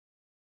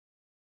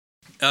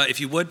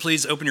If you would,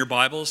 please open your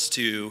Bibles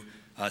to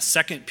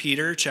 2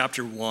 Peter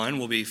chapter 1.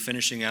 We'll be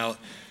finishing out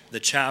the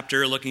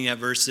chapter, looking at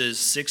verses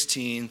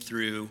 16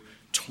 through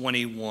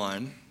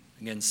 21.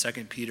 Again,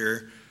 2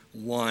 Peter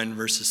 1,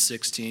 verses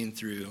 16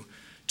 through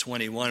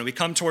 21. We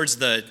come towards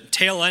the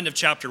tail end of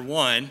chapter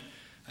 1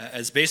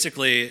 as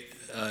basically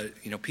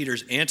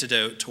Peter's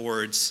antidote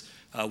towards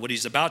what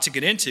he's about to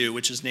get into,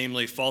 which is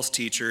namely false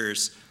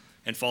teachers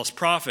and false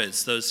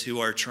prophets, those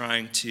who are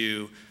trying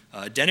to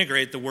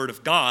denigrate the word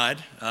of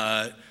God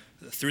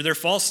through their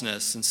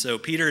falseness. And so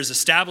Peter is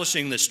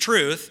establishing this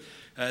truth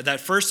that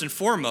first and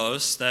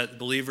foremost, that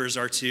believers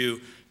are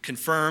to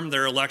confirm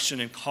their election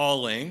and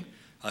calling,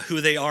 who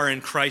they are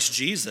in Christ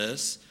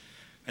Jesus.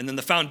 And then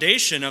the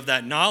foundation of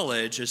that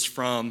knowledge is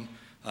from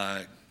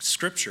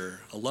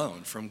Scripture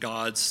alone, from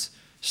God's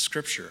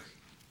Scripture.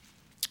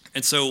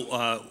 And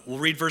so we'll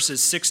read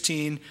verses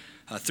 16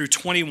 through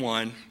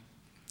 21.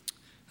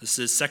 This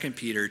is 2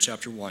 Peter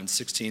chapter 1,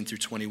 16 through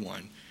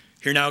 21.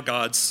 Hear now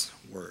God's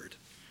word.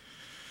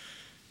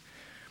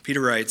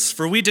 Peter writes,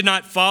 "For we did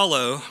not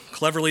follow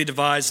cleverly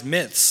devised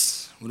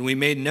myths when we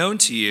made known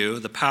to you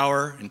the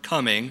power and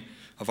coming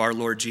of our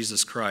Lord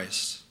Jesus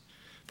Christ,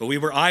 but we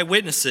were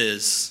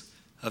eyewitnesses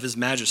of his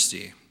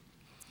majesty.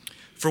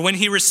 For when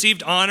he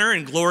received honor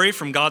and glory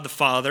from God the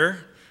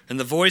Father, and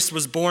the voice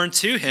was borne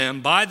to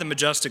him by the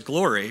majestic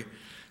glory,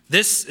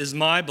 'This is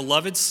my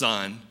beloved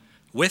Son,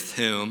 with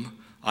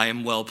whom I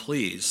am well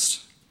pleased.'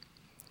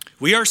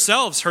 We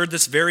ourselves heard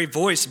this very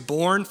voice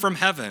borne from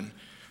heaven,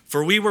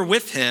 for we were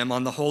with him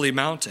on the holy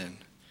mountain.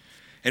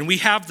 And we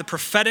have the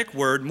prophetic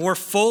word more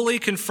fully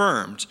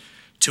confirmed,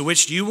 to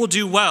which you will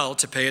do well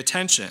to pay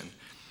attention,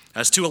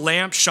 as to a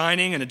lamp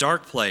shining in a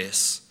dark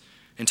place,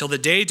 until the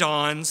day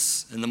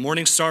dawns and the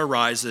morning star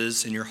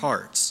rises in your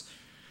hearts.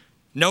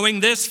 Knowing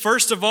this,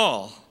 first of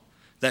all,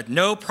 that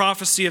no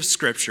prophecy of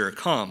Scripture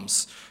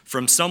comes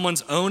from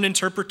someone's own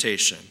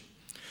interpretation.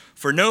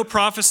 For no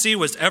prophecy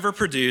was ever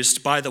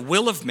produced by the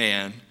will of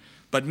man,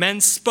 but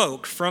men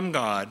spoke from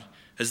God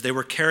as they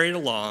were carried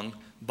along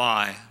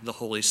by the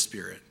Holy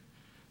Spirit."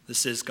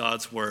 This is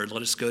God's word.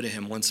 Let us go to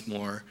him once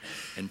more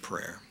in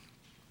prayer.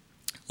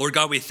 Lord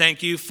God, we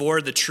thank you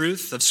for the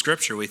truth of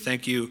Scripture. We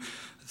thank you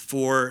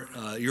for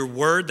your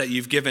word that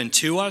you've given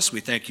to us.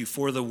 We thank you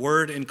for the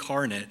word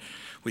incarnate.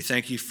 We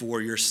thank you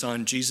for your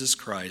Son, Jesus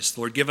Christ.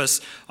 Lord, give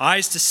us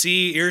eyes to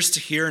see, ears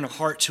to hear, and a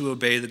heart to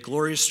obey the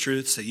glorious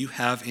truths that you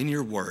have in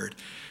your word.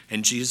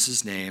 In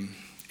Jesus' name,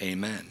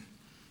 amen.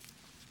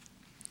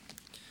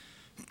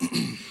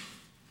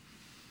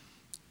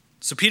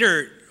 So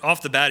Peter,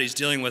 off the bat, he's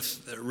dealing with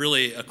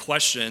really a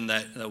question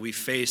that we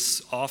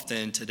face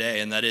often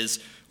today, and that is,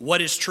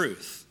 what is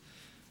truth?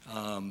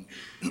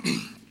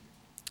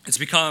 It's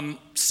become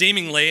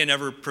seemingly an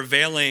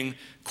ever-prevailing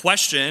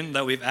question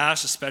that we've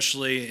asked,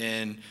 especially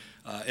in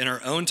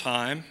our own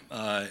time,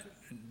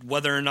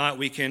 whether or not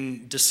we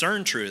can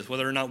discern truth,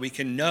 whether or not we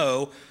can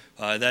know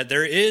that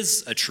there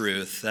is a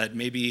truth, that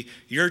maybe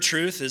your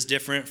truth is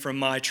different from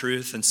my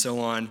truth, and so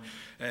on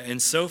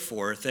and so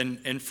forth.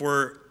 And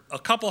for a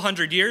couple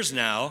hundred years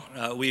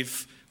now,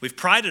 we've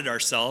prided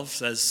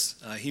ourselves as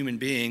human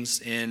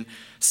beings in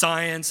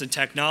science and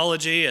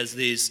technology as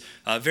these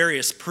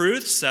various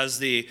proofs, as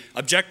the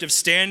objective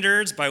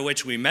standards by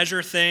which we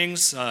measure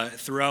things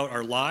throughout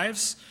our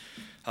lives.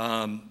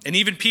 And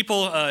even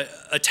people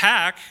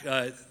attack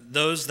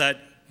those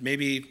that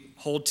maybe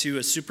hold to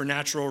a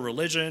supernatural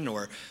religion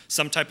or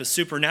some type of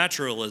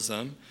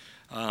supernaturalism.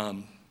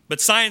 But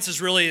science is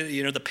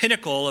really, the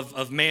pinnacle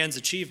of man's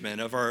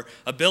achievement, of our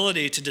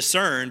ability to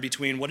discern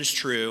between what is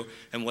true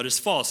and what is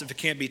false. If it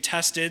can't be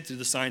tested through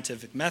the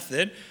scientific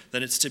method,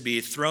 then it's to be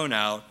thrown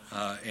out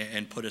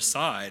and put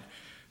aside.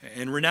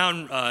 And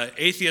renowned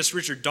atheist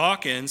Richard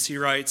Dawkins, he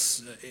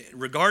writes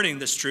regarding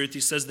this truth,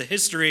 he says, "The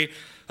history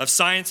of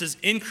science's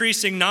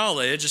increasing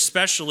knowledge,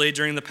 especially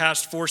during the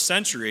past 4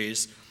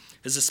 centuries,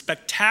 is a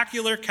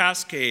spectacular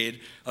cascade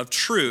of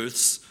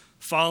truths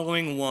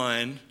following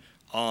one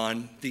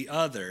on the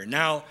other."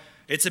 Now,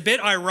 it's a bit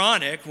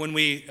ironic when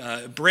we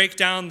break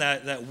down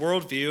that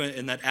worldview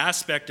and that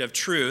aspect of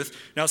truth.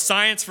 Now,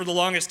 science for the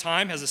longest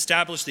time has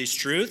established these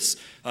truths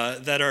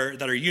that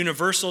are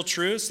universal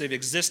truths. They've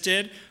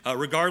existed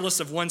regardless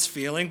of one's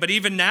feeling. But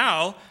even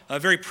now,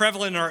 very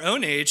prevalent in our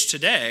own age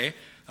today,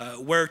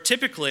 where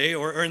typically,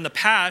 or in the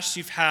past,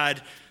 you've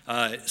had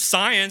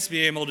science be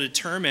able to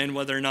determine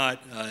whether or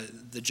not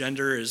the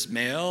gender is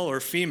male or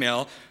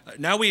female.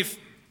 Now we've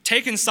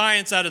taken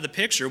science out of the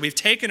picture. We've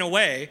taken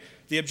away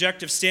the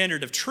objective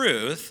standard of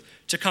truth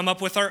to come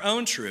up with our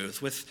own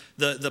truth, with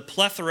the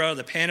plethora,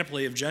 the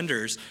panoply of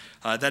genders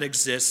that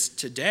exists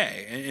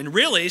today. And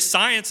really,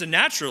 science and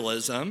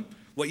naturalism,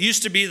 what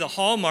used to be the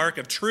hallmark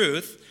of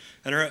truth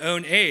in our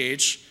own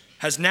age,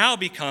 has now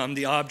become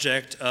the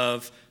object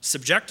of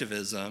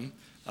subjectivism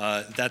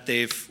that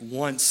they've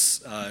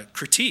once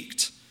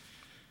critiqued.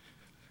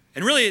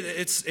 And really,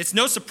 it's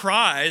no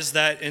surprise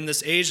that in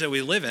this age that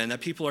we live in,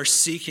 that people are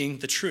seeking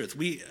the truth.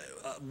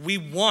 We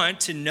want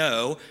to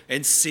know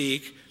and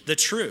seek the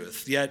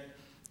truth, yet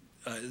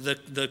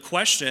the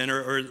question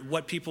or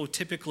what people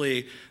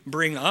typically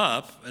bring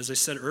up, as I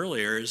said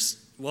earlier,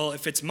 is, well,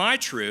 if it's my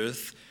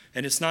truth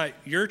and it's not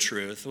your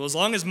truth, well, as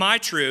long as my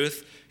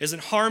truth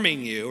isn't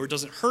harming you or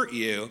doesn't hurt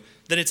you,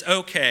 then it's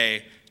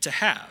okay to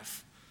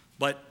have.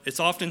 But it's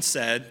often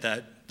said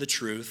that the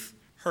truth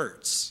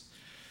hurts.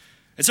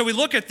 And so we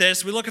look at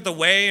this, we look at the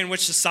way in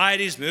which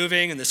society is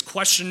moving and this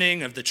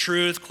questioning of the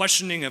truth,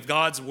 questioning of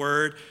God's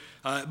word.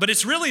 But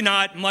it's really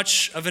not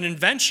much of an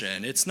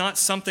invention. It's not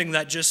something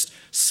that just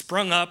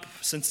sprung up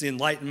since the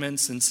Enlightenment,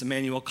 since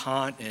Immanuel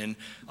Kant and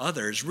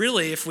others.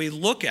 Really, if we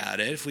look at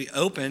it, if we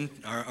open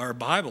our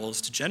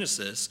Bibles to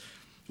Genesis,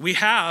 we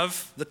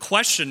have the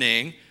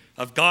questioning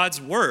of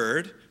God's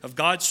word, of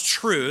God's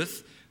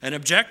truth, an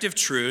objective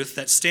truth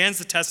that stands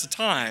the test of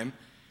time.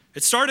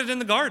 It started in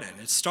the garden.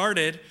 It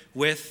started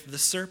with the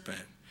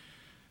serpent.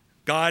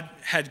 God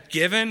had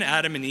given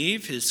Adam and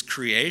Eve his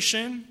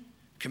creation,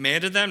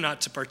 commanded them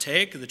not to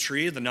partake of the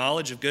tree of the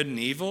knowledge of good and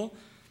evil.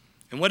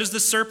 And what does the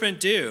serpent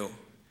do?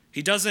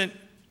 He doesn't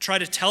try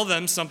to tell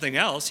them something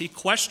else. He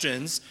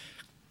questions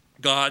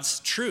God's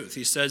truth.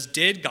 He says,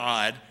 did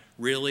God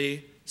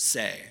really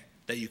say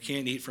that you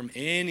can't eat from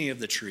any of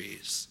the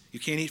trees? You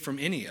can't eat from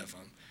any of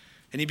them.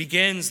 And he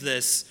begins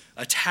this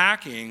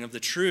attacking of the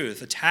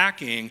truth,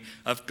 attacking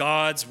of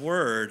God's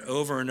word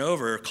over and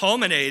over,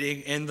 culminating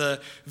in the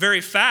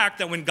very fact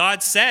that when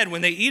God said,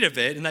 when they eat of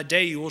it, in that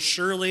day you will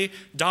surely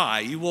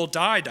die. You will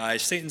die.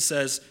 Satan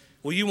says,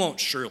 well, you won't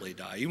surely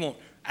die. You won't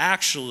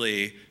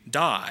actually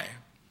die.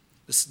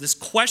 This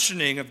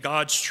questioning of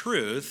God's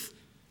truth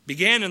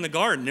began in the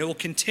garden. It will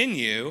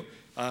continue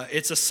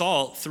its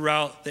assault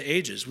throughout the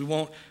ages. We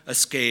won't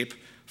escape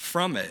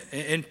from it.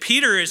 And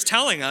Peter is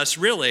telling us,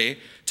 really,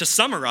 to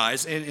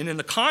summarize, and in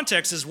the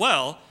context as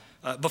well,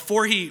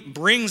 before he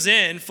brings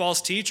in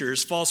false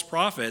teachers, false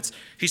prophets,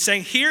 he's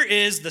saying, here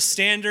is the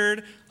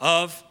standard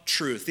of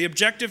truth, the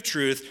objective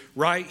truth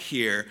right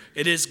here.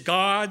 It is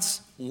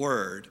God's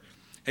word.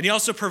 And he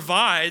also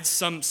provides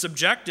some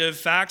subjective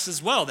facts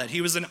as well, that he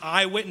was an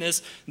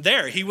eyewitness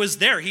there. He was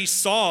there. He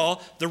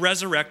saw the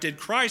resurrected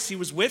Christ. He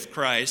was with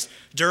Christ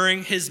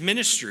during his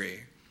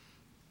ministry.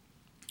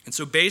 And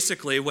so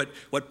basically what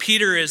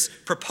Peter is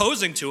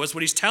proposing to us,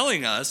 what he's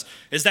telling us,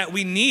 is that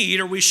we need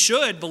or we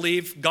should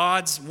believe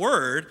God's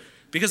word,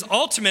 because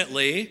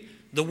ultimately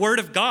the word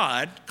of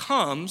God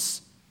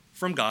comes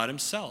from God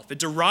himself. It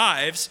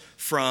derives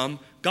from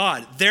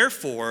God.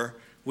 Therefore,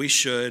 we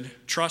should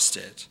trust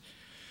it.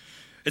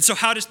 And so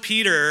how does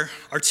Peter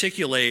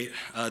articulate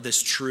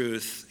this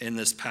truth in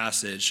this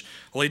passage?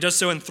 Well, he does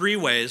so in three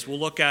ways. We'll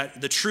look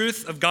at the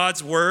truth of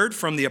God's word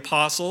from the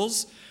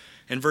apostles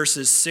in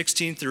verses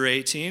 16 through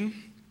 18.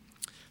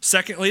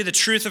 Secondly, the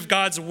truth of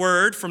God's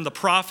word from the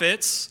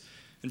prophets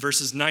in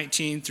verses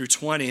 19 through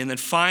 20. And then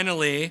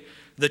finally,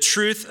 the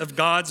truth of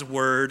God's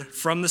word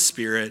from the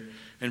Spirit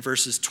in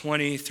verses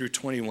 20 through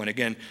 21.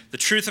 Again, the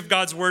truth of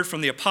God's word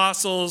from the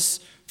apostles,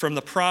 from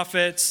the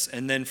prophets,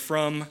 and then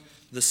from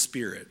the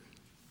Spirit.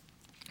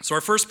 So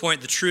our first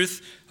point, the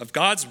truth of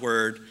God's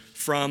word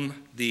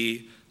from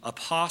the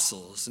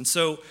apostles. And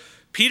so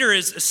Peter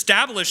is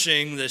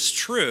establishing this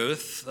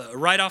truth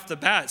right off the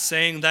bat,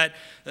 saying that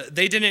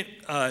they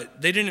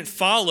didn't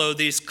follow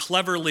these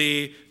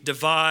cleverly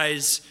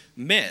devised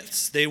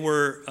myths. They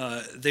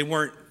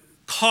weren't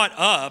caught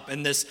up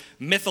in this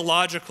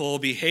mythological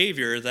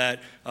behavior that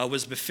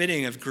was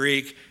befitting of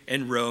Greek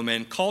and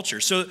Roman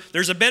culture. So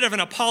there's a bit of an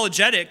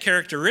apologetic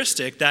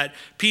characteristic that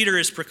Peter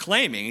is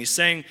proclaiming. He's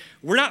saying,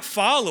 we're not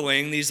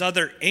following these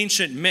other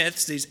ancient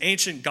myths, these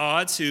ancient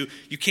gods who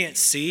you can't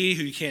see,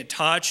 who you can't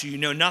touch, who you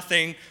know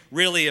nothing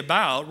really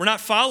about. We're not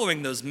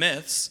following those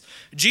myths.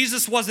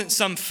 Jesus wasn't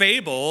some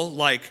fable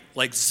like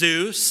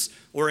Zeus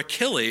or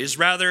Achilles.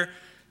 Rather,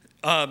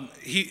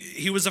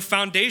 he was a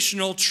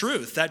foundational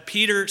truth that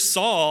Peter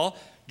saw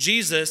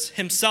Jesus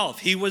himself.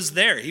 He was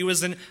there. He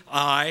was an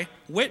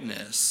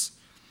eyewitness.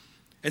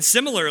 And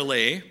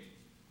similarly,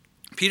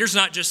 Peter's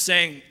not just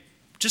saying,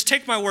 just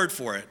take my word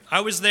for it.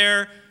 I was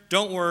there.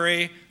 Don't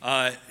worry.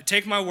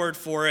 Take my word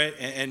for it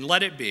and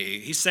let it be.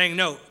 He's saying,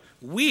 no,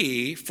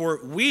 we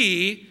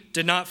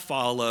did not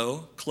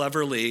follow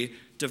cleverly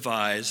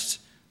devised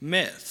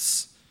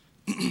myths.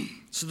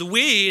 So the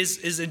we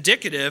is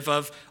indicative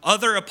of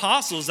other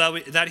apostles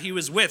that he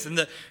was with. In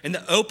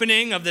the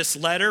opening of this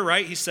letter,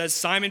 right, he says,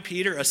 Simon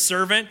Peter, a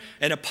servant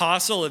and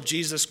apostle of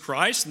Jesus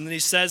Christ. And then he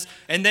says,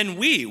 and then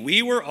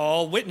we were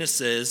all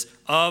witnesses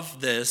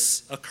of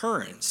this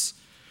occurrence.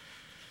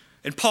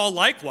 And Paul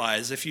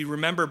likewise, if you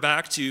remember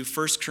back to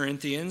 1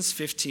 Corinthians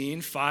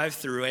 15, 5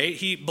 through 8,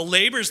 he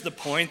belabors the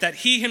point that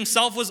he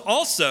himself was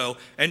also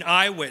an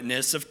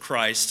eyewitness of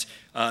Christ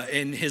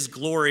in his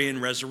glory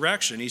and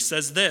resurrection. He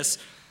says this,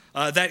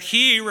 that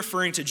he,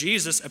 referring to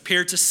Jesus,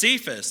 appeared to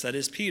Cephas, that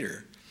is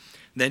Peter,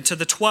 then to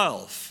the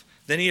 12.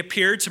 Then he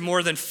appeared to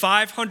more than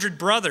 500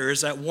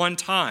 brothers at one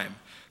time,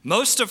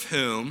 most of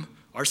whom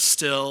are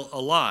still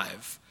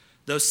alive,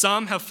 though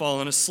some have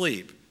fallen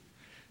asleep.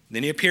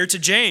 Then he appeared to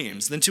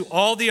James, then to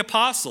all the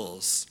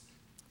apostles.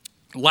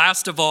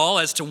 Last of all,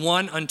 as to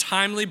one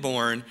untimely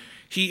born,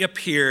 he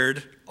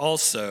appeared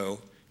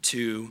also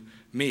to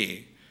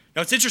me.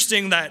 Now, it's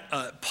interesting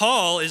that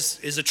Paul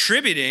is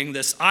attributing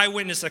this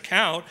eyewitness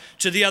account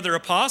to the other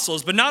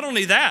apostles, but not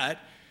only that,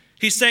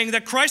 he's saying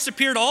that Christ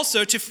appeared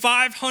also to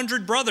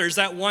 500 brothers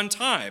at one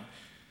time,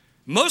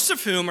 most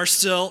of whom are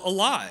still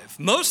alive,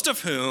 most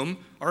of whom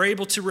are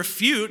able to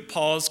refute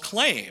Paul's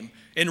claim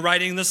in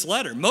writing this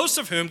letter, most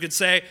of whom could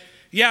say,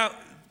 yeah,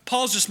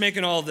 Paul's just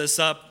making all this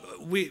up.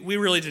 We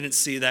really didn't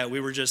see that.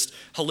 We were just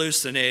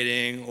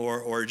hallucinating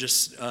or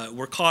just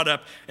we're caught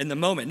up in the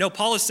moment. No,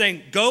 Paul is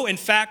saying, go and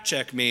fact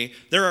check me.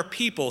 There are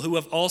people who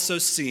have also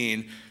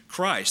seen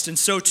Christ. And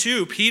so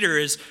too, Peter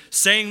is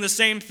saying the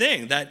same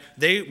thing, that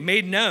they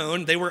made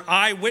known, they were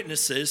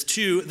eyewitnesses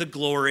to the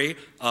glory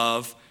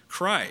of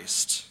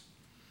Christ.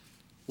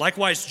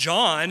 Likewise,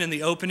 John, in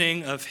the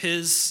opening of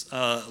his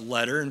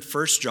letter in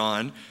 1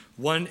 John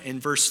 1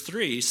 and verse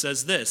 3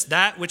 says this,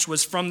 that which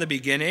was from the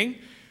beginning,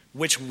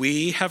 which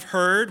we have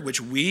heard,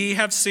 which we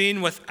have seen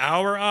with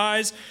our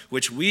eyes,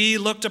 which we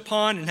looked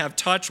upon and have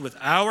touched with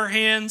our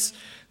hands,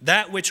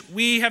 that which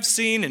we have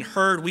seen and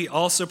heard we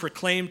also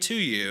proclaim to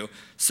you,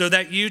 so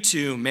that you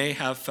too may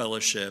have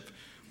fellowship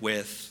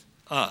with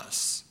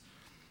us.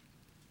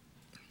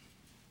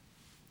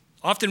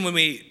 Often when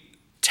we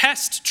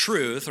test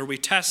truth or we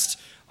test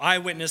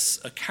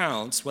eyewitness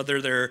accounts,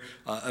 whether they're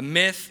a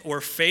myth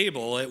or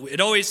fable, it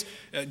always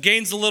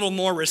gains a little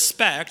more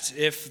respect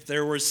if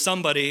there was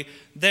somebody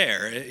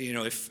there. You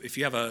know, if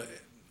you have a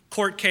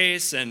court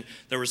case and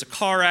there was a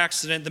car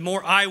accident, the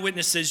more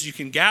eyewitnesses you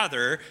can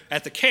gather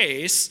at the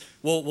case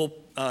will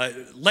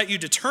let you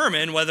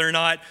determine whether or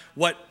not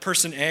what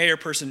person A or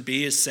person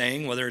B is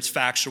saying, whether it's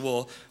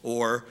factual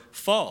or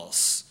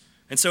false.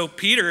 And so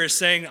Peter is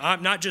saying,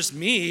 not just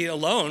me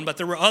alone, but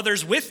there were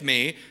others with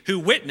me who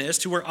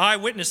witnessed, who were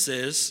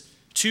eyewitnesses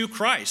to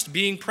Christ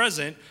being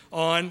present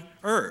on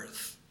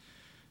earth.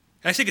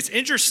 And I think it's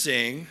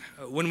interesting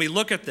when we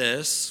look at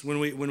this, when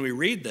we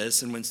read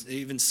this, and when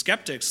even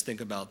skeptics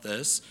think about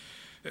this,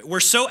 we're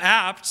so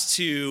apt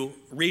to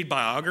read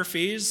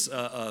biographies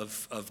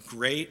of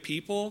great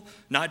people,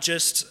 not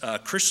just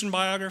Christian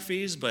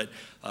biographies, but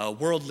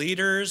world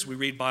leaders. We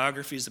read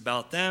biographies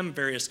about them,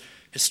 various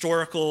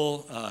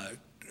historical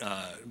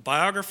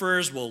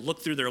biographers will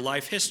look through their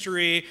life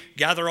history,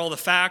 gather all the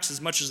facts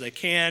as much as they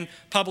can,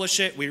 publish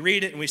it, we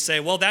read it, and we say,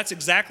 well, that's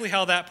exactly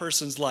how that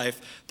person's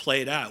life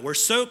played out. We're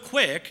so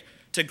quick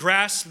to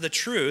grasp the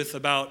truth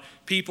about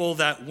people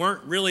that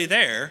weren't really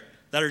there,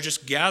 that are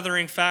just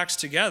gathering facts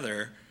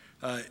together.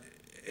 And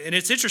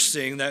it's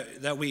interesting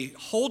that we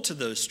hold to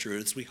those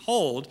truths, we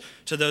hold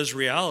to those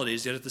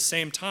realities, yet at the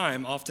same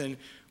time, often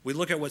we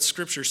look at what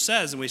Scripture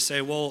says and we say,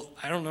 well,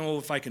 I don't know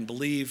if I can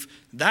believe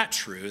that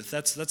truth.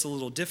 That's a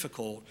little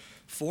difficult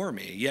for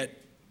me.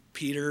 Yet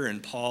Peter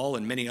and Paul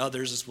and many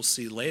others, as we'll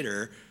see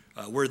later,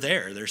 were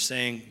there. They're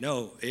saying,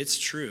 no, it's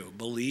true.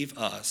 Believe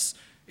us.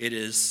 It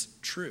is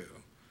true.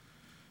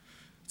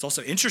 It's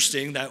also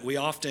interesting that we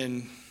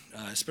often,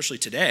 especially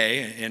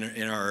today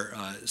in our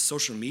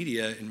social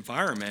media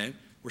environment,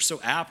 we're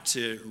so apt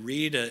to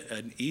read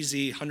an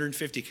easy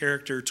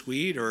 150-character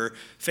tweet or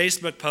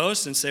Facebook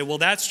post and say, well,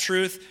 that's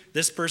truth.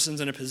 This person's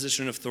in a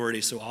position of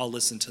authority, so I'll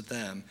listen to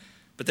them.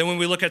 But then when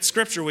we look at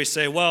Scripture, we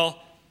say,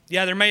 well,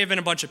 yeah, there may have been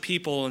a bunch of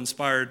people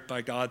inspired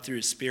by God through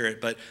His Spirit,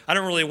 but I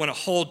don't really want to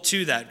hold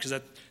to that because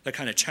that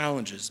kind of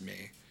challenges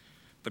me.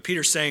 But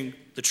Peter's saying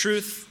the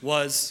truth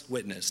was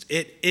witnessed.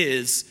 It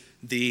is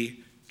the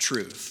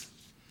truth.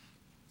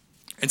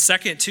 And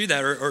second to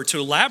that, or to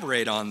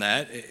elaborate on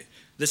that,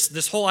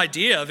 This whole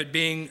idea of it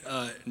being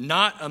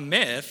not a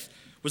myth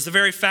was the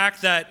very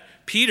fact that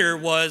Peter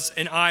was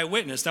an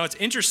eyewitness. Now, it's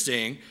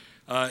interesting,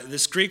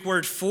 this Greek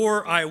word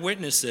for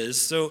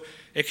eyewitnesses, so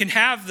it can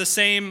have the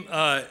same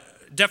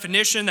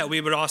definition that we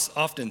would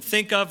often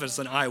think of as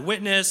an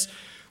eyewitness,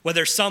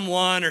 whether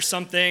someone or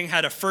something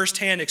had a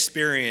firsthand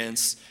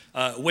experience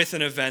with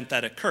an event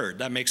that occurred.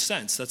 That makes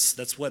sense.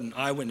 That's what an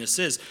eyewitness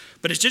is.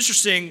 But it's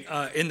interesting,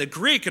 in the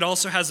Greek, it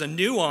also has a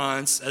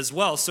nuance as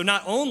well. So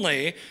not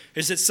only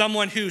is it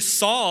someone who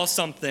saw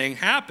something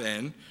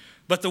happen,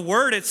 but the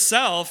word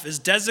itself is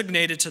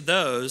designated to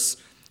those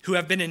who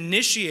have been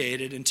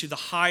initiated into the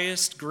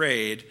highest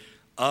grade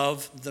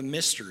of the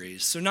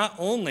mysteries. So not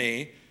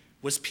only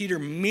was Peter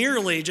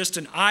merely just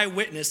an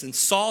eyewitness and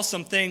saw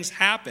some things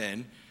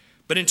happen,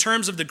 but in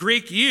terms of the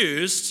Greek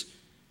used,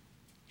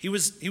 he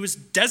was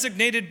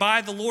designated by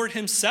the Lord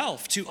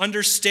himself to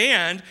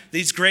understand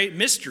these great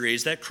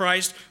mysteries that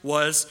Christ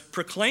was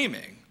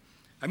proclaiming.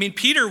 I mean,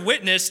 Peter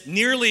witnessed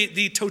nearly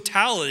the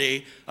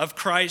totality of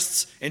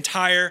Christ's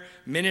entire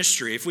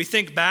ministry. If we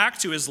think back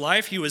to his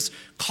life, he was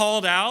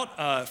called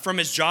out from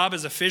his job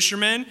as a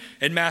fisherman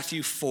in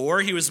Matthew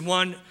 4. He was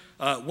one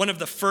of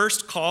the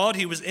first called.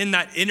 He was in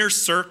that inner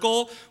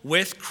circle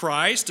with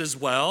Christ as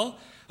well.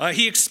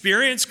 He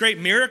experienced great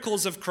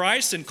miracles of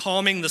Christ in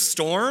calming the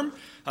storm,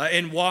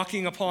 in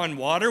walking upon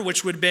water,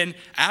 which would have been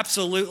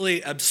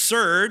absolutely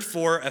absurd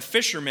for a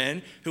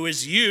fisherman who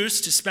is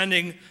used to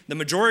spending the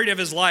majority of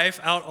his life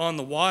out on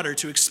the water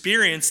to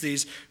experience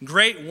these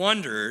great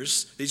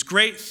wonders, these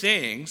great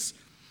things.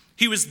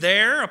 He was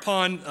there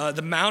upon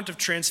the Mount of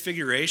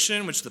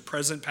Transfiguration, which the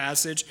present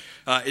passage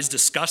is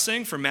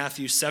discussing from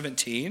Matthew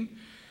 17.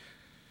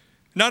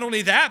 Not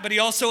only that, but he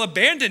also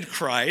abandoned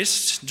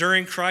Christ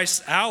during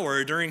Christ's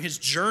hour, during his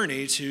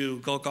journey to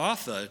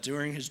Golgotha,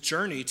 during his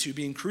journey to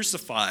being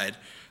crucified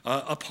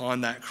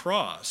upon that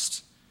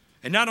cross.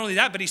 And not only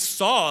that, but he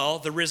saw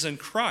the risen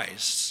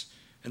Christ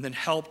and then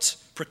helped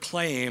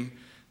proclaim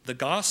the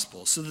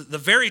gospel. So the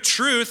very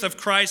truth of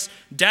Christ's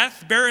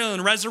death, burial,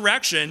 and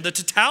resurrection, the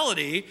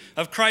totality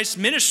of Christ's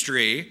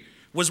ministry,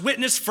 was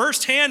witnessed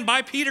firsthand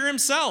by Peter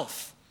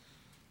himself.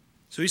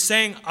 So he's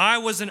saying, I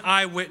was an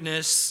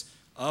eyewitness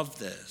of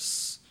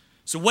this.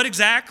 So what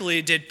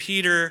exactly did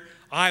Peter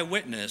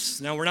eyewitness?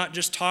 Now, we're not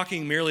just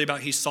talking merely about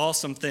he saw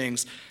some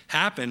things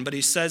happen, but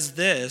he says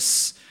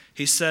this.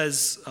 He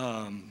says,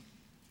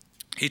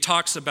 he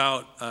talks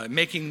about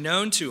making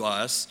known to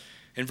us,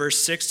 in verse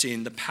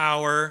 16, the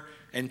power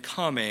and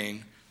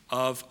coming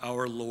of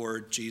our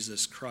Lord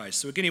Jesus Christ.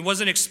 So again, he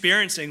wasn't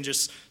experiencing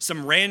just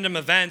some random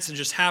events and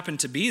just happened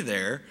to be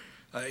there.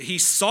 He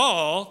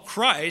saw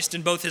Christ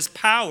in both his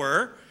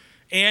power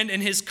and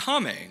in his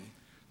coming.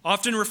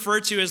 Often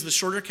referred to, as the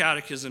Shorter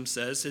Catechism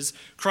says, is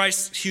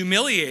Christ's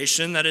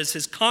humiliation, that is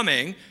his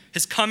coming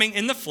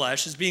in the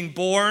flesh, his being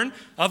born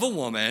of a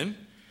woman,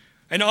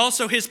 and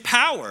also his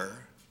power,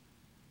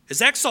 his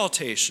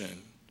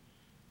exaltation,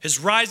 his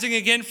rising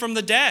again from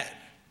the dead.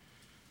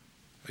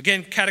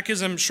 Again,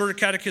 Shorter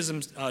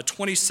Catechism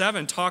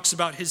 27 talks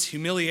about his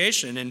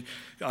humiliation and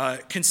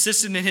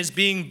consisted in his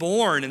being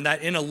born, and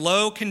that in a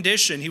low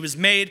condition he was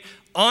made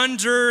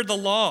under the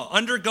law,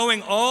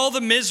 undergoing all the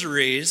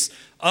miseries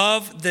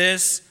of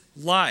this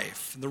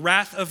life, the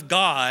wrath of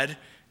God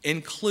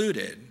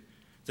included.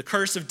 The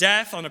curse of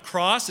death on a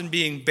cross and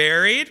being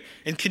buried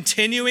and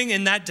continuing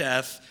in that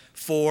death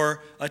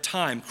for a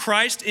time.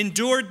 Christ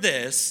endured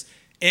this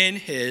in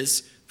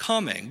his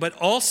coming, but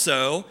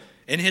also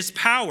in his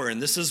power.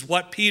 And this is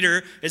what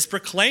Peter is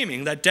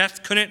proclaiming, that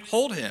death couldn't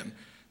hold him,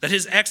 that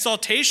his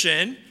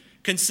exaltation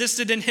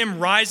consisted in him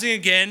rising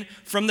again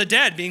from the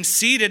dead, being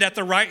seated at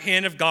the right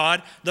hand of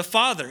God the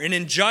Father, and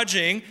in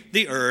judging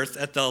the earth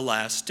at the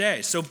last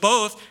day. So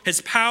both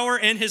his power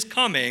and his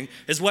coming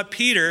is what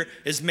Peter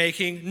is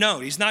making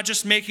known. He's not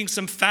just making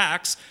some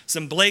facts,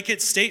 some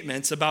blanket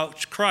statements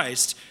about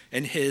Christ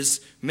and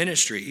his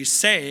ministry. He's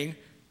saying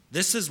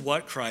this is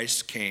what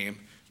Christ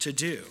came to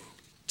do,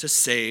 to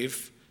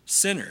save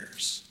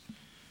sinners.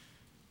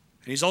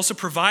 And he's also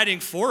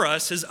providing for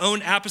us his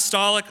own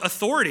apostolic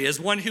authority as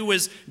one who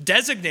was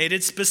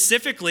designated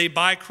specifically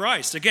by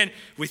Christ. Again,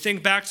 we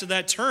think back to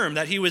that term,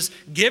 that he was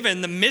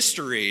given the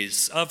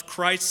mysteries of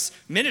Christ's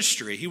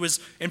ministry. He was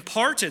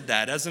imparted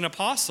that as an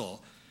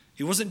apostle.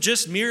 He wasn't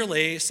just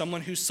merely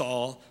someone who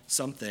saw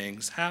some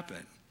things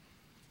happen.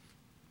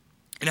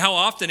 And how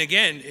often,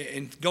 again,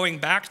 in going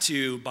back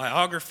to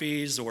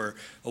biographies or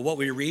what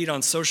we read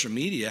on social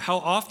media, how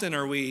often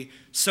are we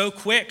so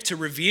quick to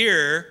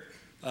revere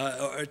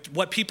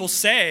what people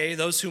say,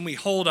 those whom we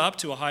hold up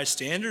to a high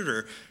standard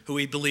or who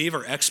we believe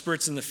are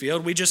experts in the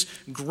field? We just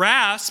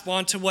grasp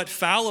onto what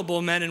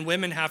fallible men and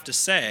women have to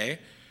say,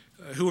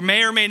 who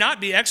may or may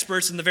not be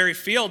experts in the very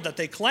field that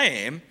they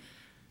claim,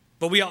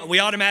 but we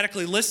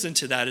automatically listen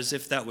to that as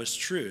if that was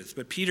truth.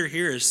 But Peter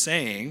here is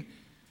saying,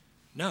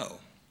 no,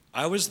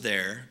 I was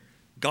there.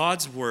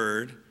 God's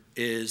word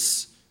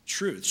is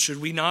truth. Should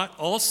we not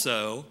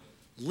also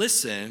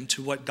listen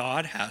to what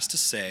God has to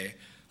say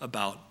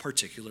about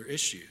particular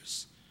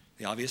issues?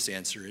 The obvious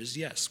answer is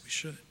yes, we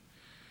should.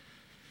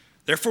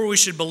 Therefore, we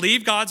should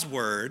believe God's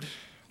word.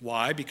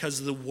 Why?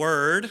 Because the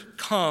word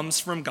comes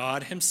from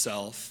God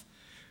himself,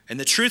 and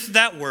the truth of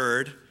that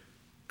word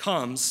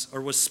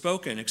was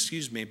spoken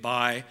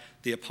by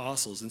the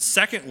apostles. And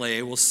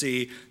secondly, we'll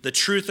see the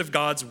truth of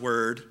God's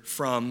word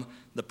from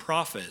the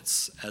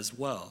prophets as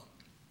well.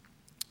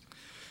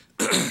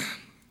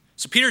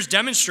 So Peter's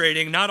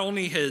demonstrating not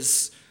only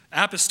his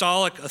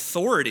apostolic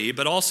authority,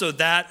 but also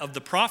that of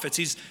the prophets.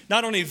 He's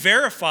not only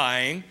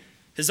verifying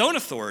his own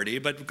authority,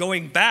 but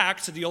going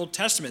back to the Old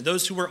Testament,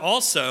 those who were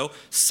also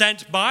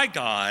sent by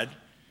God,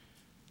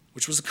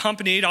 which was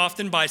accompanied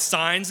often by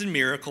signs and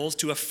miracles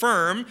to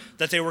affirm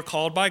that they were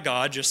called by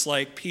God, just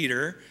like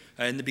Peter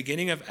in the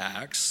beginning of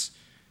Acts,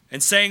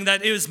 and saying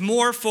that it was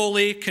more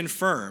fully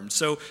confirmed.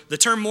 So the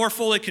term more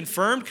fully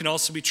confirmed can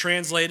also be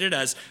translated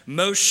as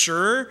most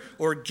sure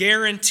or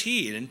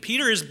guaranteed. And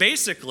Peter is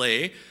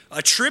basically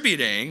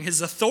attributing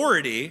his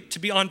authority to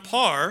be on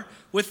par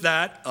with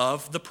that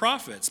of the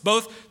prophets.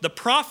 Both the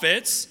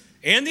prophets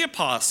and the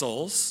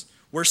apostles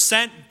were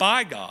sent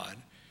by God.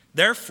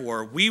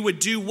 Therefore, we would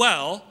do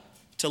well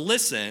to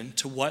listen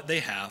to what they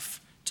have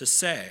to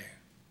say.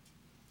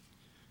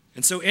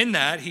 And so in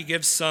that, he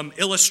gives some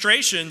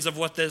illustrations of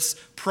what this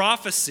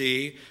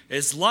prophecy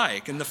is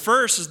like. And the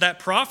first is that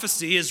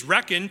prophecy is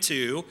reckoned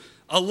to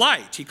a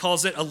light. He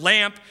calls it a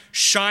lamp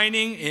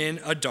shining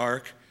in a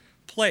dark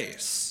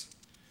place.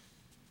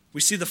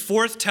 We see the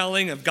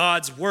forthtelling of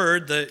God's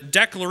word, the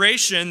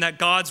declaration that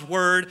God's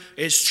word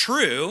is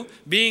true,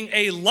 being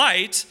a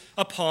light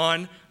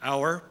upon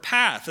our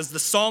path. As the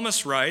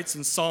psalmist writes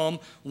in Psalm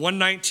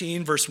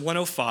 119, verse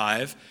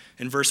 105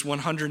 and verse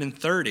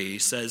 130, he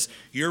says,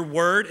 "Your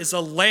word is a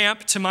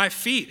lamp to my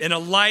feet and a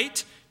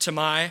light to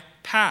my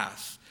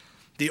path.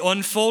 The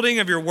unfolding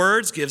of your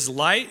words gives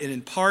light and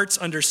imparts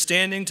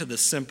understanding to the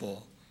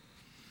simple."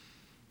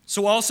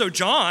 So also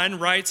John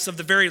writes of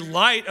the very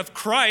light of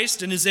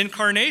Christ in his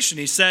incarnation.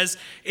 He says,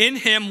 "In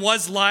him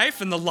was life,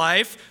 and the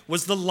life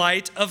was the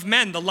light of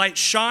men. The light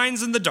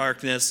shines in the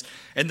darkness,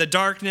 and the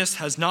darkness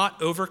has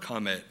not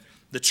overcome it.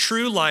 The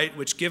true light,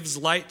 which gives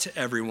light to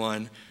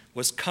everyone,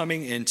 was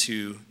coming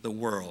into the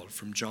world."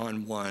 From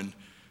John 1,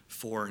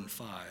 4 and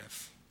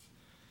 5.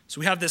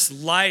 So we have this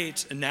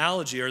light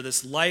analogy, or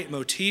this light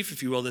motif,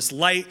 if you will, this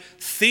light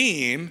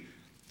theme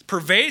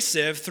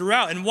pervasive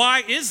throughout. And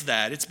why is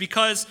that? It's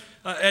because,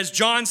 as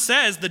John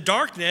says, the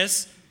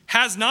darkness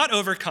has not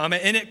overcome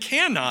it, and it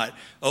cannot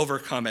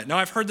overcome it. Now,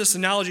 I've heard this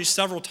analogy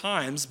several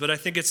times, but I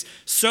think it's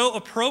so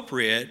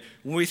appropriate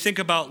when we think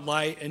about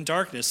light and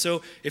darkness.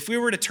 So if we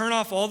were to turn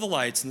off all the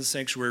lights in the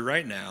sanctuary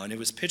right now, and it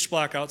was pitch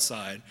black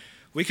outside,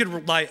 we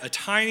could light a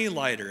tiny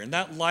lighter, and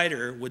that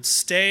lighter would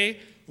stay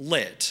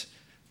lit.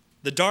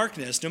 The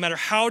darkness, no matter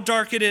how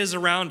dark it is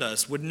around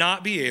us, would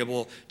not be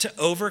able to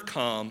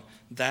overcome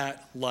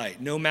that light,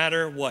 no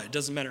matter what. It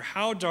doesn't matter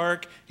how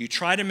dark you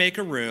try to make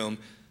a room,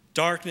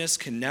 darkness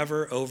can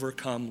never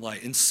overcome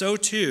light. And so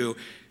too,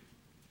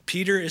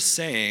 Peter is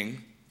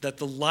saying that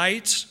the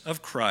light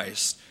of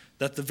Christ,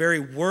 that the very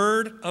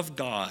word of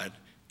God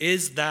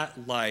is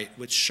that light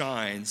which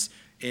shines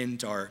in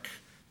dark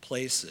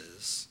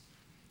places.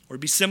 Or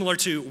it'd be similar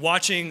to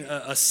watching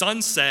a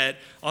sunset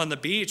on the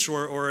beach,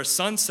 or a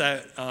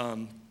sunset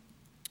in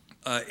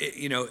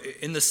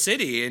the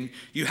city, and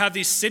you have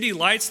these city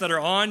lights that are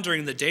on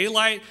during the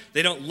daylight.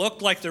 They don't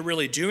look like they're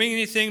really doing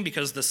anything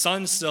because the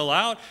sun's still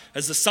out.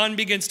 As the sun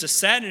begins to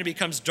set and it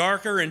becomes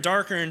darker and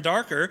darker and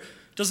darker,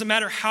 doesn't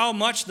matter how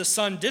much the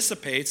sun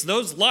dissipates,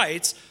 those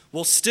lights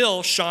will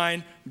still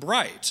shine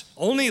bright.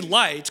 Only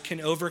light can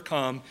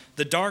overcome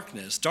the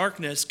darkness.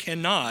 Darkness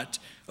cannot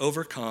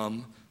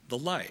overcome the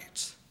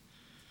light.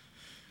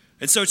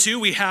 And so too,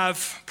 we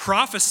have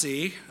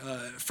prophecy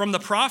from the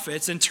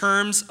prophets in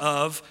terms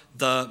of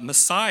the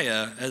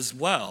Messiah as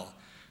well.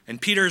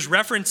 And Peter's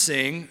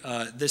referencing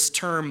this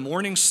term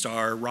morning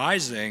star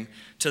rising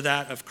to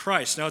that of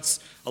Christ. Now, it's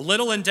a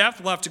little in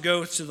depth. We'll have to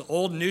go to the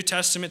Old and New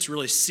Testament to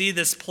really see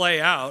this play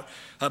out.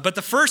 But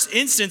the first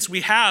instance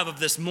we have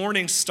of this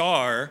morning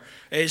star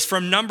is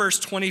from Numbers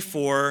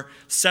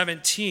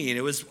 24:17.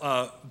 It was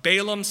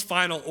Balaam's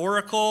final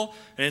oracle,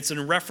 and it's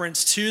in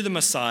reference to the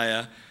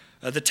Messiah.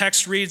 The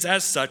text reads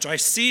as such: "I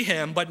see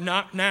him, but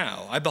not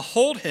now. I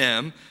behold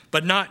him,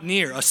 but not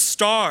near. A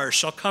star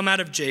shall come out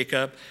of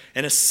Jacob,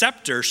 and a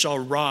scepter shall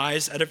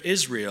rise out of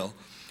Israel.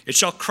 It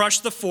shall crush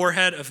the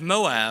forehead of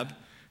Moab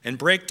and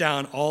break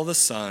down all the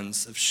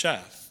sons of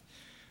Sheth."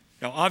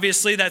 Now,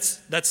 obviously,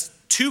 that's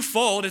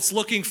twofold. It's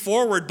looking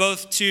forward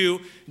both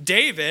to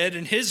David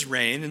and his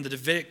reign in the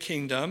Davidic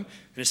kingdom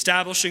and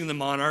establishing the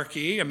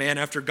monarchy, a man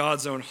after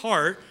God's own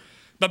heart.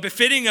 But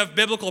befitting of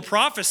biblical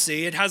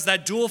prophecy, it has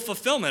that dual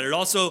fulfillment. It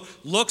also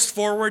looks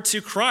forward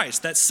to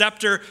Christ, that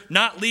scepter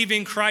not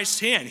leaving Christ's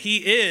hand.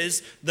 He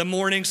is the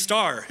morning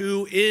star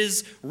who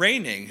is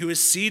reigning, who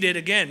is seated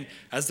again,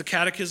 as the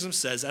Catechism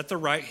says, at the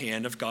right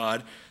hand of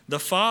God the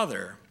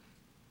Father.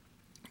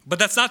 But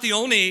that's not the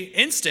only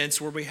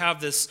instance where we have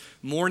this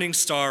morning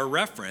star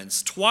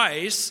reference.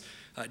 Twice,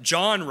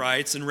 John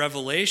writes in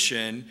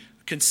Revelation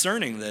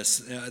concerning this.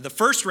 The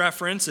first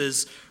reference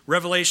is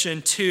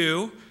Revelation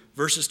 2,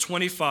 verses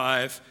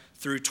 25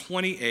 through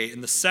 28,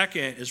 and the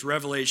second is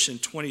Revelation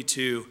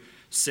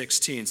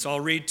 22:16. So I'll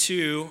read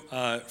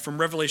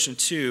from Revelation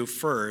 2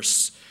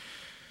 first.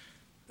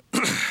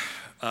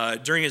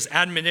 During Christ's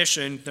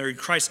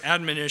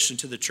admonition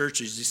to the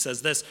churches, he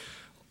says this: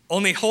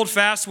 "Only hold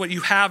fast what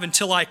you have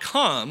until I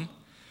come.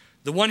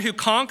 The one who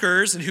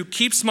conquers and who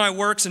keeps my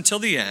works until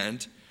the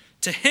end,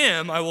 to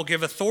him I will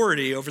give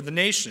authority over the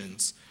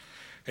nations,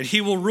 and he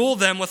will rule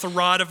them with a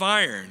rod of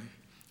iron,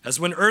 as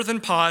when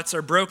earthen pots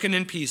are broken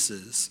in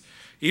pieces,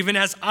 even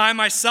as I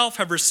myself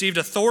have received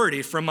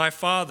authority from my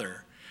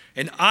Father,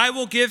 and I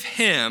will give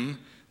him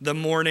the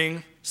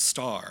morning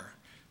star."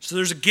 So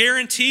there's a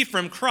guarantee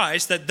from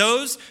Christ that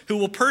those who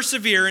will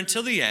persevere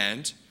until the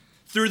end,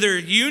 through their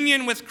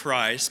union with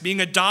Christ,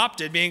 being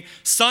adopted, being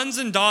sons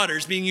and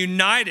daughters, being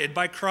united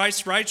by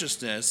Christ's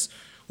righteousness,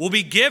 will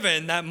be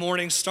given that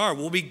morning star,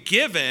 will be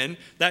given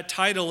that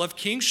title of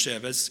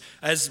kingship as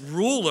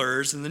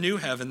rulers in the new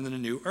heaven and the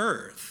new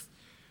earth.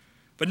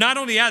 But not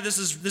only that, this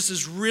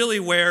is really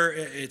where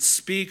it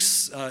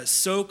speaks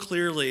so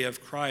clearly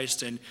of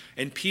Christ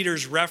and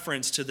Peter's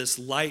reference to this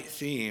light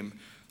theme,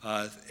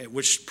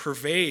 which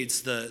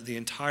pervades the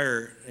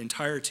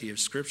entirety of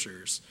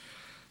Scriptures.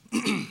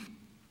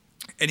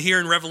 And here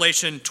in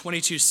Revelation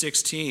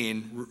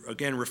 22:16,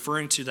 again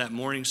referring to that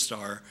morning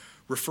star,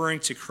 referring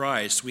to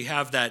Christ. We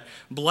have that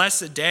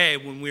blessed day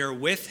when we are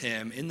with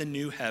him in the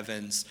new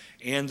heavens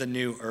and the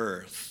new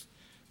earth.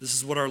 This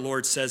is what our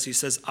Lord says. He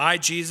says, I,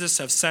 Jesus,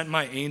 have sent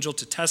my angel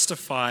to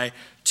testify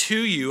to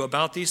you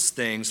about these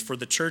things for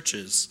the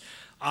churches.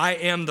 I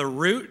am the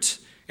root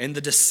and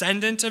the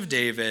descendant of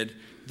David,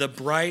 the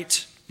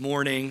bright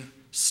morning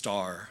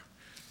star.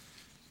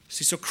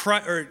 See, so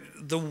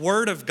the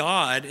word of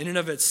God in and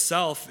of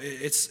itself,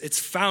 it's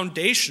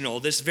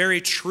foundational, this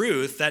very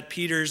truth that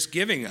Peter's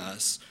giving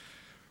us.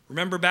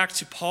 Remember back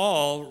to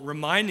Paul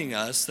reminding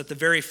us that the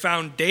very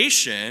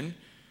foundation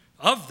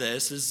of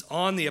this is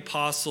on the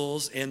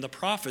apostles and the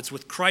prophets,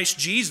 with Christ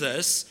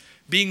Jesus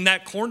being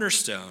that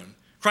cornerstone.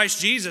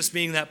 Christ Jesus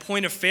being that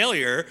point of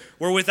failure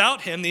where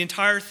without him the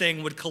entire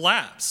thing would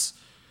collapse.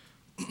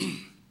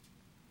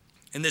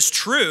 And this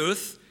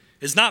truth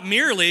is not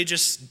merely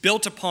just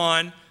built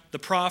upon the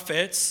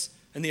prophets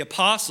and the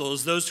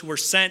apostles, those who were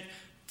sent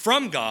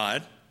from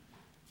God,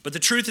 but the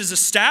truth is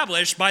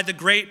established by the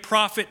great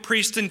prophet,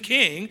 priest, and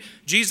king,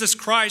 Jesus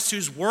Christ,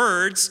 whose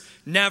words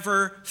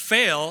never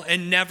fail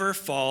and never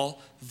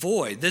fall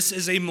void. This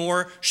is a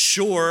more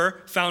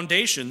sure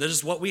foundation. This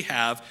is what we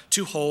have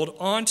to hold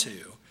on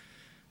to.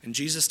 And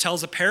Jesus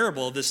tells a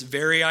parable of this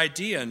very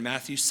idea in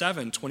Matthew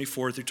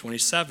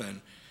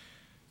 7:24-27.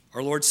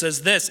 Our Lord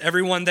says this,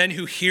 everyone then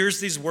who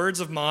hears these words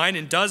of mine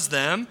and does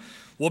them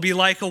will be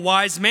like a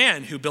wise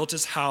man who built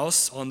his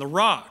house on the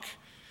rock.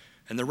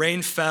 And the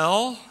rain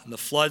fell, and the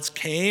floods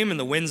came, and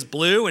the winds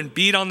blew and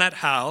beat on that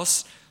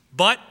house,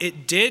 but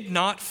it did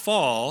not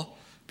fall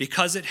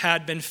because it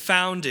had been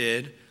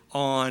founded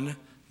on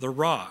the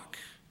rock.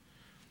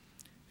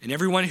 And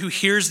everyone who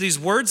hears these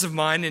words of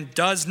mine and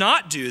does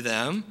not do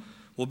them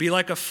will be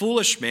like a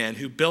foolish man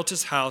who built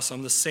his house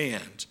on the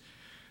sand.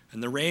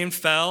 And the rain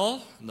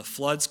fell, and the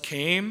floods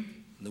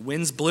came, and the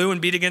winds blew and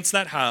beat against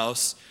that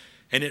house,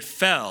 and it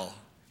fell,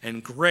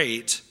 and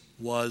great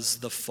was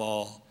the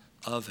fall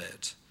of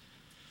it.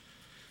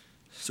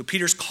 So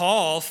Peter's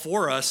call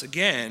for us,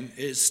 again,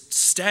 is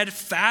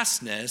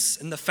steadfastness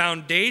in the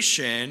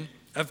foundation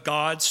of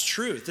God's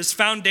truth. This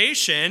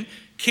foundation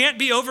can't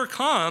be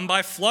overcome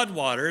by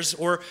floodwaters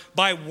or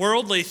by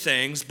worldly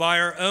things, by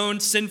our own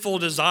sinful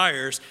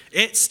desires.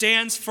 It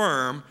stands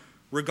firm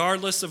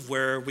regardless of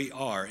where we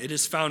are. It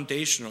is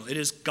foundational. It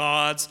is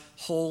God's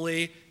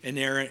holy,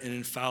 inerrant, and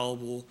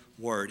infallible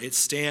word. It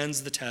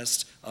stands the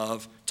test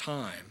of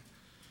time.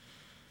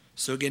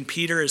 So again,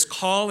 Peter is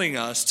calling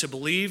us to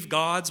believe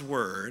God's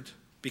word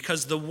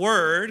because the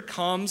word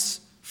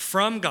comes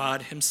from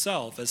God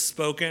himself, as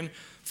spoken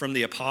from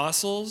the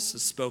apostles,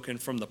 as spoken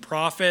from the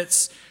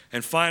prophets,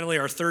 and finally,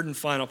 our third and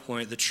final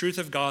point, the truth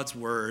of God's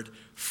word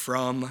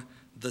from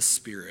the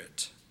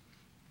Spirit.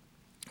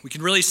 We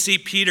can really see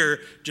Peter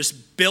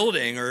just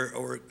building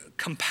or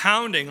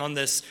compounding on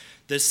this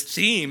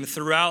theme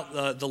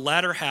throughout the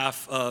latter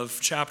half of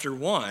chapter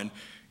 1.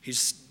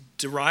 He's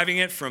deriving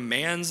it from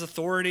man's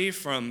authority,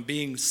 from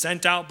being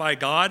sent out by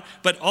God,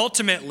 but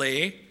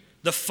ultimately,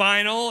 the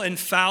final,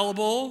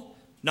 infallible,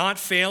 not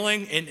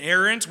failing,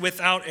 inerrant,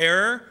 without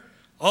error,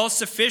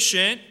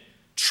 all-sufficient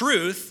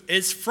truth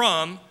is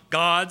from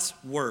God's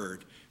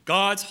word,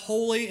 God's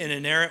holy and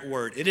inerrant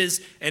word. It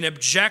is an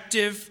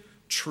objective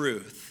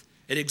truth.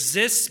 It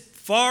exists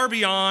far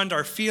beyond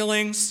our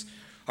feelings,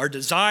 our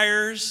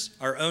desires,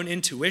 our own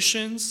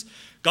intuitions.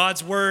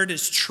 God's word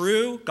is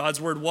true. God's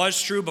word was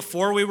true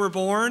before we were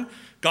born.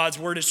 God's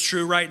word is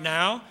true right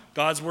now.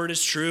 God's word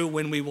is true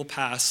when we will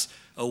pass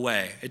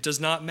away. It does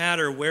not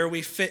matter where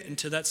we fit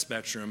into that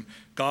spectrum.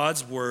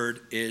 God's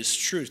word is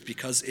truth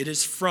because it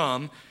is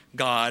from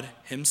God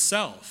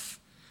himself.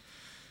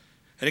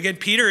 And again,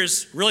 Peter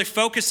is really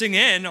focusing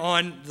in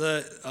on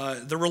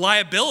the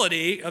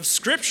reliability of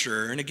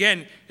Scripture. And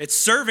again, it's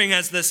serving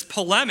as this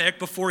polemic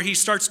before he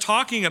starts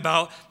talking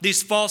about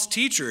these false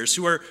teachers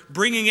who are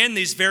bringing in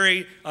these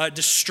very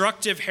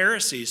destructive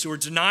heresies, who are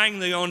denying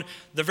the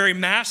very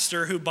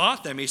master who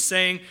bought them. He's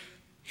saying,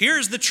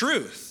 here's the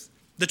truth.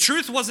 The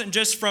truth wasn't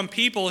just from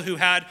people who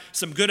had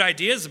some good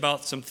ideas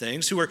about some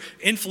things, who were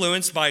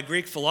influenced by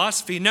Greek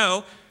philosophy.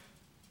 No,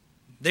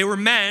 they were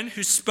men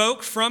who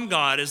spoke from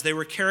God as they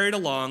were carried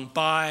along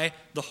by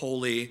the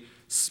Holy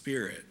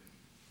Spirit.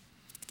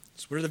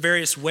 So what are the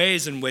various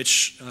ways in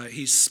which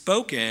he's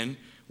spoken,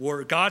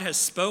 or God has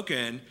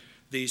spoken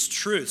these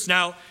truths?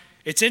 Now,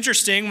 it's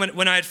interesting,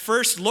 when I had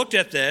first looked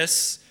at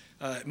this,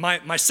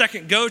 my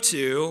second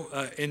go-to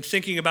in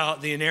thinking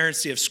about the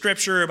inerrancy of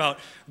Scripture, about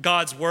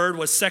God's Word,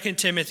 was 2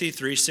 Timothy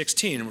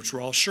 3:16, which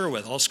we're all sure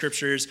with. All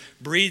Scripture is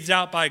breathed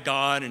out by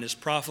God and is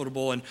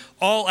profitable in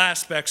all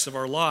aspects of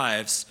our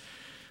lives.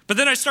 But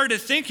then I started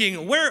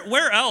thinking,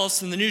 where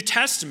else in the New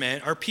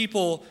Testament are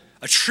people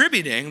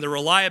attributing the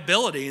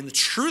reliability and the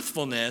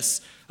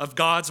truthfulness of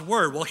God's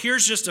word? Well,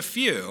 here's just a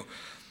few.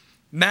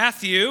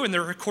 Matthew, in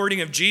the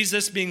recording of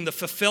Jesus being the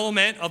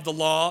fulfillment of the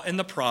law and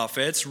the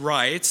prophets,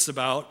 writes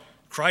about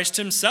Christ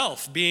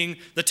himself being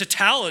the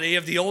totality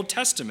of the Old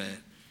Testament.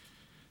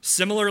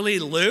 Similarly,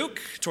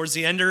 Luke, towards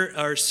the end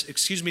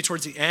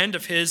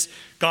of his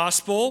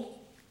gospel,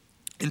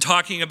 in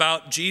talking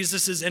about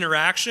Jesus'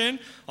 interaction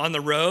on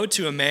the road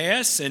to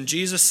Emmaus, and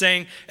Jesus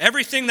saying,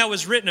 everything that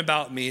was written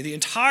about me, the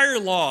entire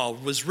law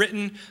was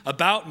written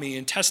about me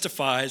and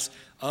testifies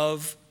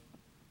of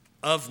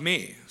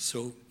me.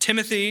 So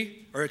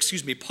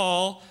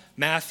Paul,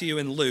 Matthew,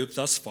 and Luke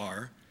thus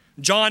far.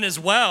 John as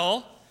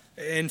well,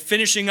 in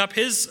finishing up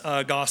his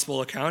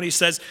gospel account, he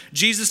says,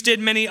 Jesus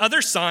did many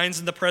other signs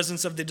in the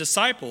presence of the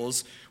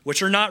disciples,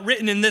 which are not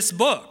written in this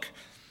book.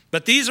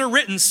 But these are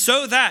written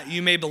so that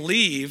you may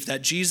believe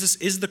that Jesus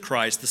is the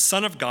Christ, the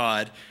Son of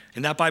God,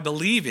 and that by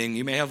believing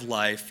you may have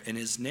life in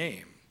his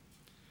name.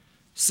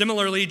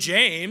 Similarly,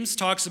 James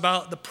talks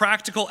about the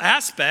practical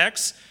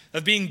aspects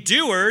of being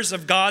doers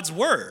of God's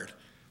word.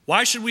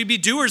 Why should we be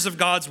doers of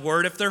God's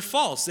word if they're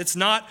false? It's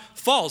not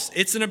false.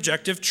 It's an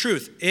objective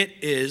truth. It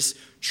is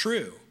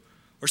true.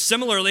 Or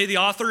similarly, the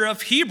author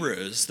of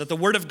Hebrews, that the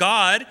word of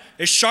God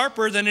is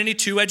sharper than any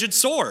two-edged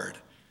sword.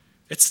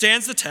 It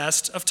stands the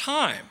test of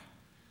time.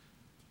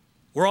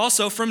 We're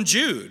also from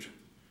Jude,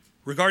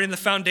 regarding the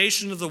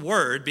foundation of the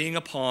word being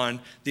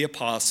upon the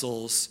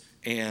apostles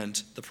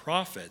and the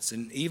prophets.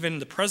 And even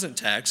the present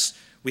text,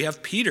 we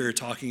have Peter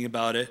talking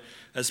about it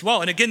as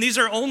well. And again, these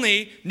are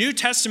only New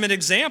Testament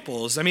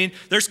examples. I mean,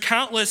 there's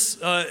countless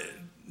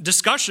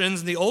discussions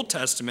in the Old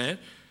Testament.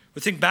 We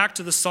think back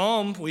to the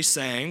psalm we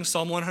sang,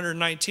 Psalm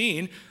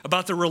 119,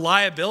 about the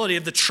reliability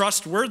of the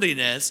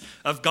trustworthiness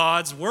of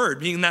God's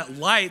word, being that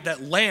light,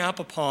 that lamp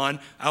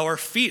upon our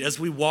feet as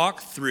we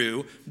walk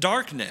through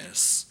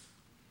darkness.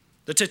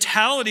 The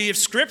totality of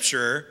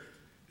Scripture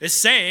is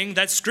saying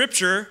that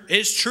Scripture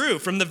is true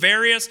from the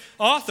various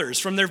authors,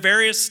 from their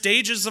various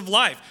stages of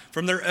life,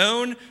 from their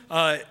own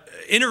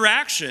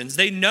interactions.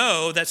 They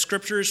know that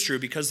Scripture is true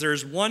because there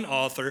is one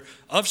author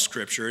of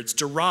Scripture. It's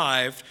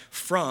derived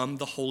from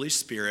the Holy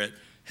Spirit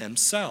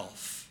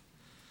himself.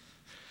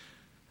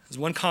 As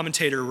one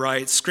commentator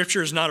writes,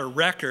 Scripture is not a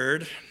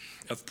record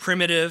of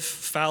primitive,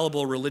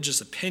 fallible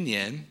religious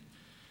opinion,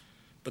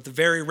 but the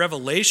very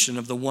revelation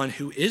of the one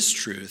who is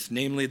truth,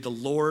 namely the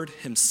Lord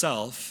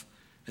himself.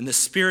 And the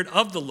Spirit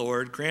of the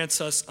Lord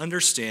grants us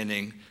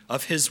understanding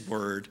of his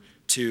word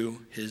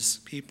to his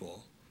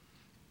people.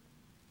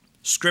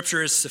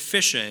 Scripture is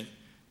sufficient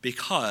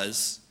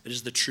because it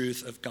is the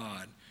truth of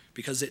God,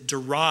 because it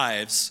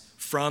derives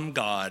from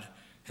God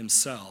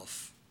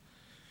himself.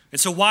 And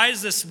so why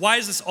is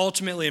this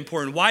ultimately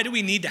important? Why do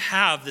we need to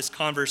have this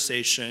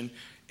conversation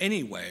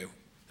anyway?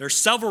 There are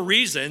several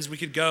reasons we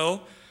could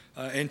go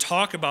and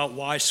talk about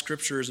why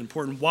Scripture is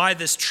important, why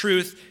this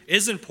truth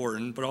is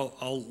important, but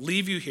I'll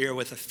leave you here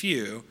with a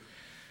few.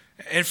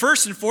 And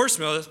first and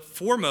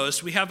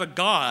foremost, we have a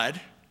God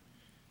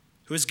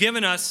who has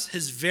given us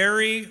his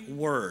very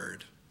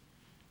word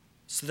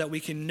so that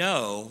we can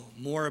know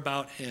more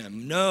about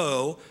him,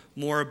 know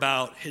more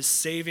about his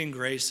saving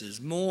graces,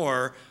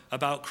 more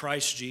about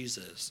Christ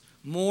Jesus,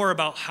 more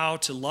about how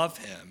to love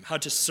him, how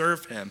to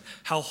serve him,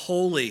 how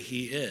holy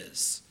he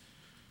is.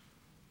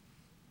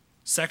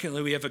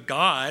 Secondly, we have a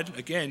God,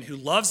 again, who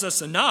loves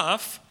us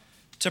enough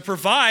to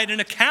provide an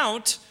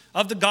account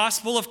of the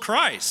gospel of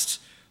Christ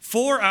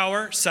for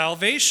our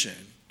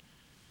salvation.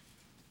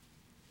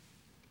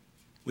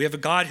 We have a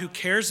God who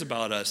cares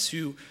about us,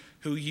 who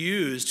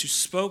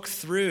spoke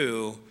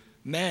through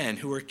men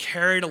who were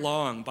carried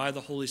along by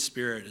the Holy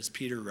Spirit, as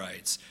Peter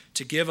writes,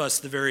 to give us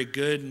the very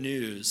good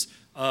news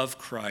of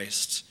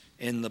Christ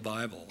in the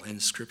Bible, in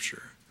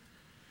Scripture.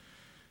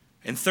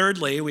 And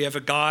thirdly, we have a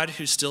God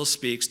who still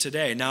speaks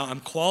today. Now,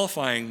 I'm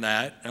qualifying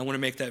that. I want to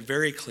make that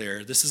very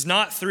clear. This is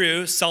not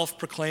through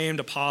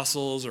self-proclaimed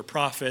apostles or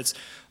prophets,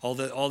 all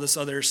this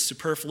other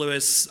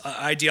superfluous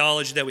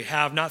ideology that we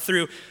have, not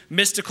through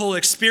mystical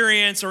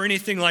experience or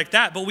anything like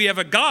that, but we have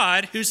a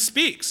God who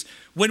speaks.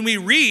 When we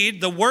read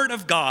the Word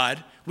of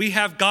God, we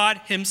have God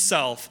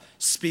himself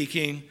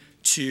speaking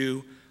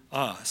to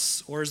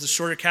us. Or as the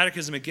Shorter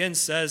Catechism again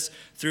says,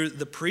 through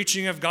the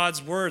preaching of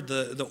God's word,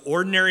 the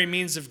ordinary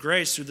means of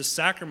grace, through the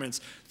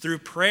sacraments, through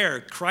prayer,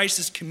 Christ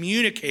is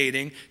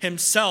communicating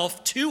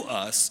himself to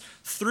us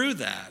through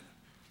that.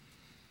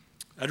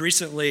 I'd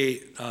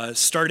recently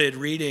started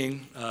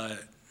reading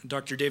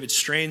Dr. David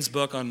Strain's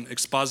book on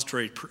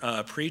expository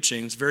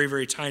preaching. It's very,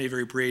 very tiny,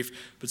 very brief,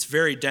 but it's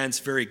very dense,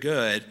 very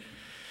good.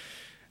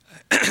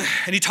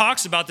 And he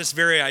talks about this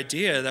very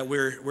idea that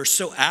we're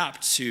so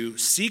apt to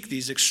seek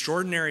these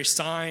extraordinary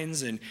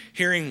signs and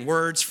hearing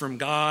words from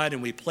God,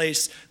 and we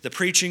place the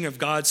preaching of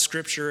God's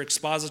scripture,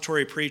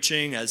 expository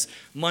preaching, as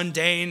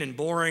mundane and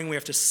boring. We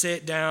have to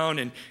sit down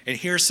and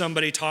hear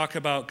somebody talk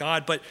about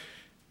God. But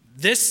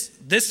this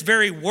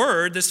very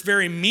word, this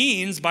very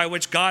means by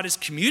which God is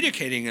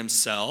communicating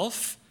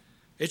himself,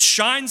 it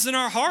shines in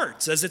our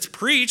hearts as it's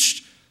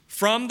preached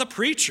from the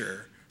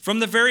preacher, from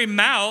the very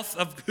mouth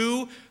of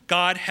who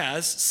God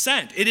has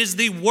sent. It is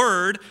the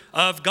word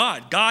of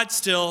God. God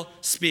still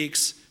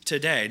speaks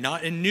today,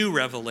 not in new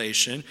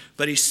revelation,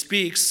 but he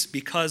speaks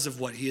because of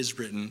what he has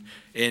written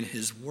in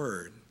his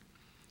word.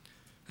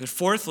 And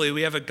fourthly,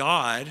 we have a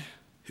God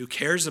who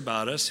cares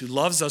about us, who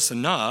loves us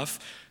enough,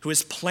 who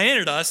has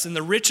planted us in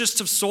the richest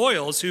of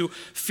soils, who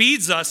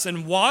feeds us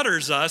and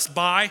waters us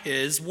by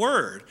his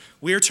word.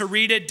 We are to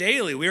read it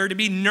daily. We are to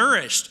be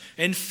nourished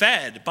and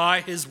fed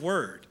by his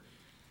word.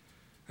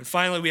 And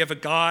finally, we have a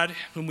God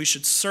whom we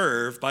should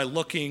serve by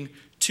looking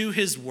to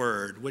his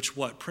word, which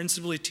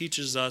principally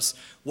teaches us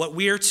what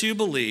we are to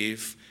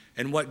believe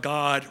and what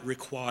God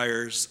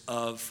requires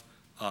of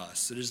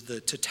us. It is the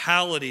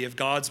totality of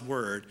God's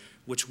word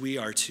which we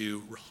are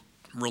to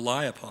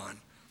rely upon.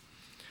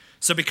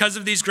 So because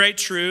of these great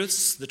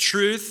truths, the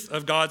truth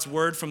of God's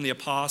word from the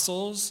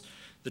apostles,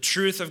 the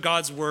truth of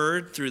God's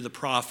word through the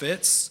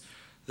prophets,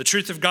 the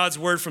truth of God's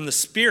word from the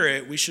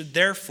Spirit, we should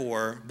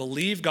therefore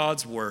believe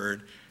God's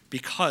word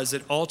because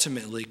it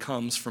ultimately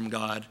comes from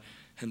God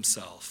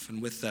himself.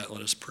 And with that,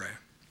 let us pray.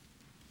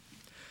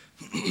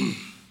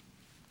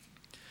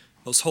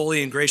 Most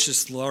holy and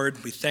gracious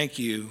Lord, we thank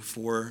you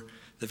for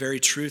the very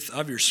truth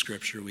of your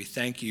scripture. We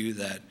thank you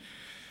that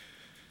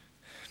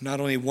not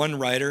only one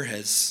writer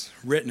has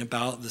written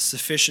about the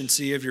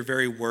sufficiency of your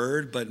very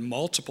word, but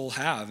multiple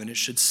have, and it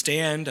should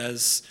stand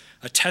as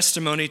a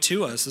testimony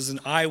to us, as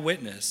an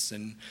eyewitness.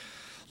 And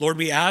Lord,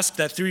 we ask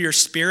that through your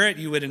Spirit,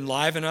 you would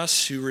enliven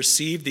us to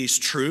receive these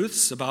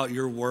truths about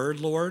your word,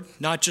 Lord.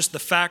 Not just the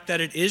fact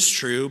that it is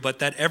true, but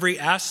that every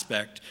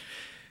aspect,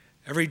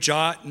 every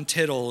jot and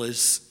tittle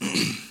is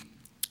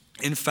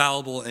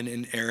infallible and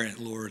inerrant,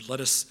 Lord.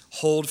 Let us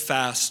hold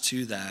fast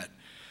to that.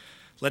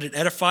 Let it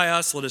edify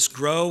us. Let us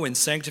grow in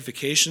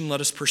sanctification.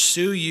 Let us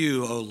pursue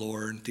you, O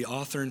Lord, the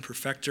author and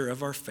perfecter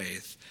of our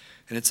faith.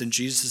 And it's in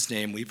Jesus'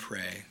 name we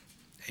pray.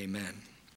 Amen.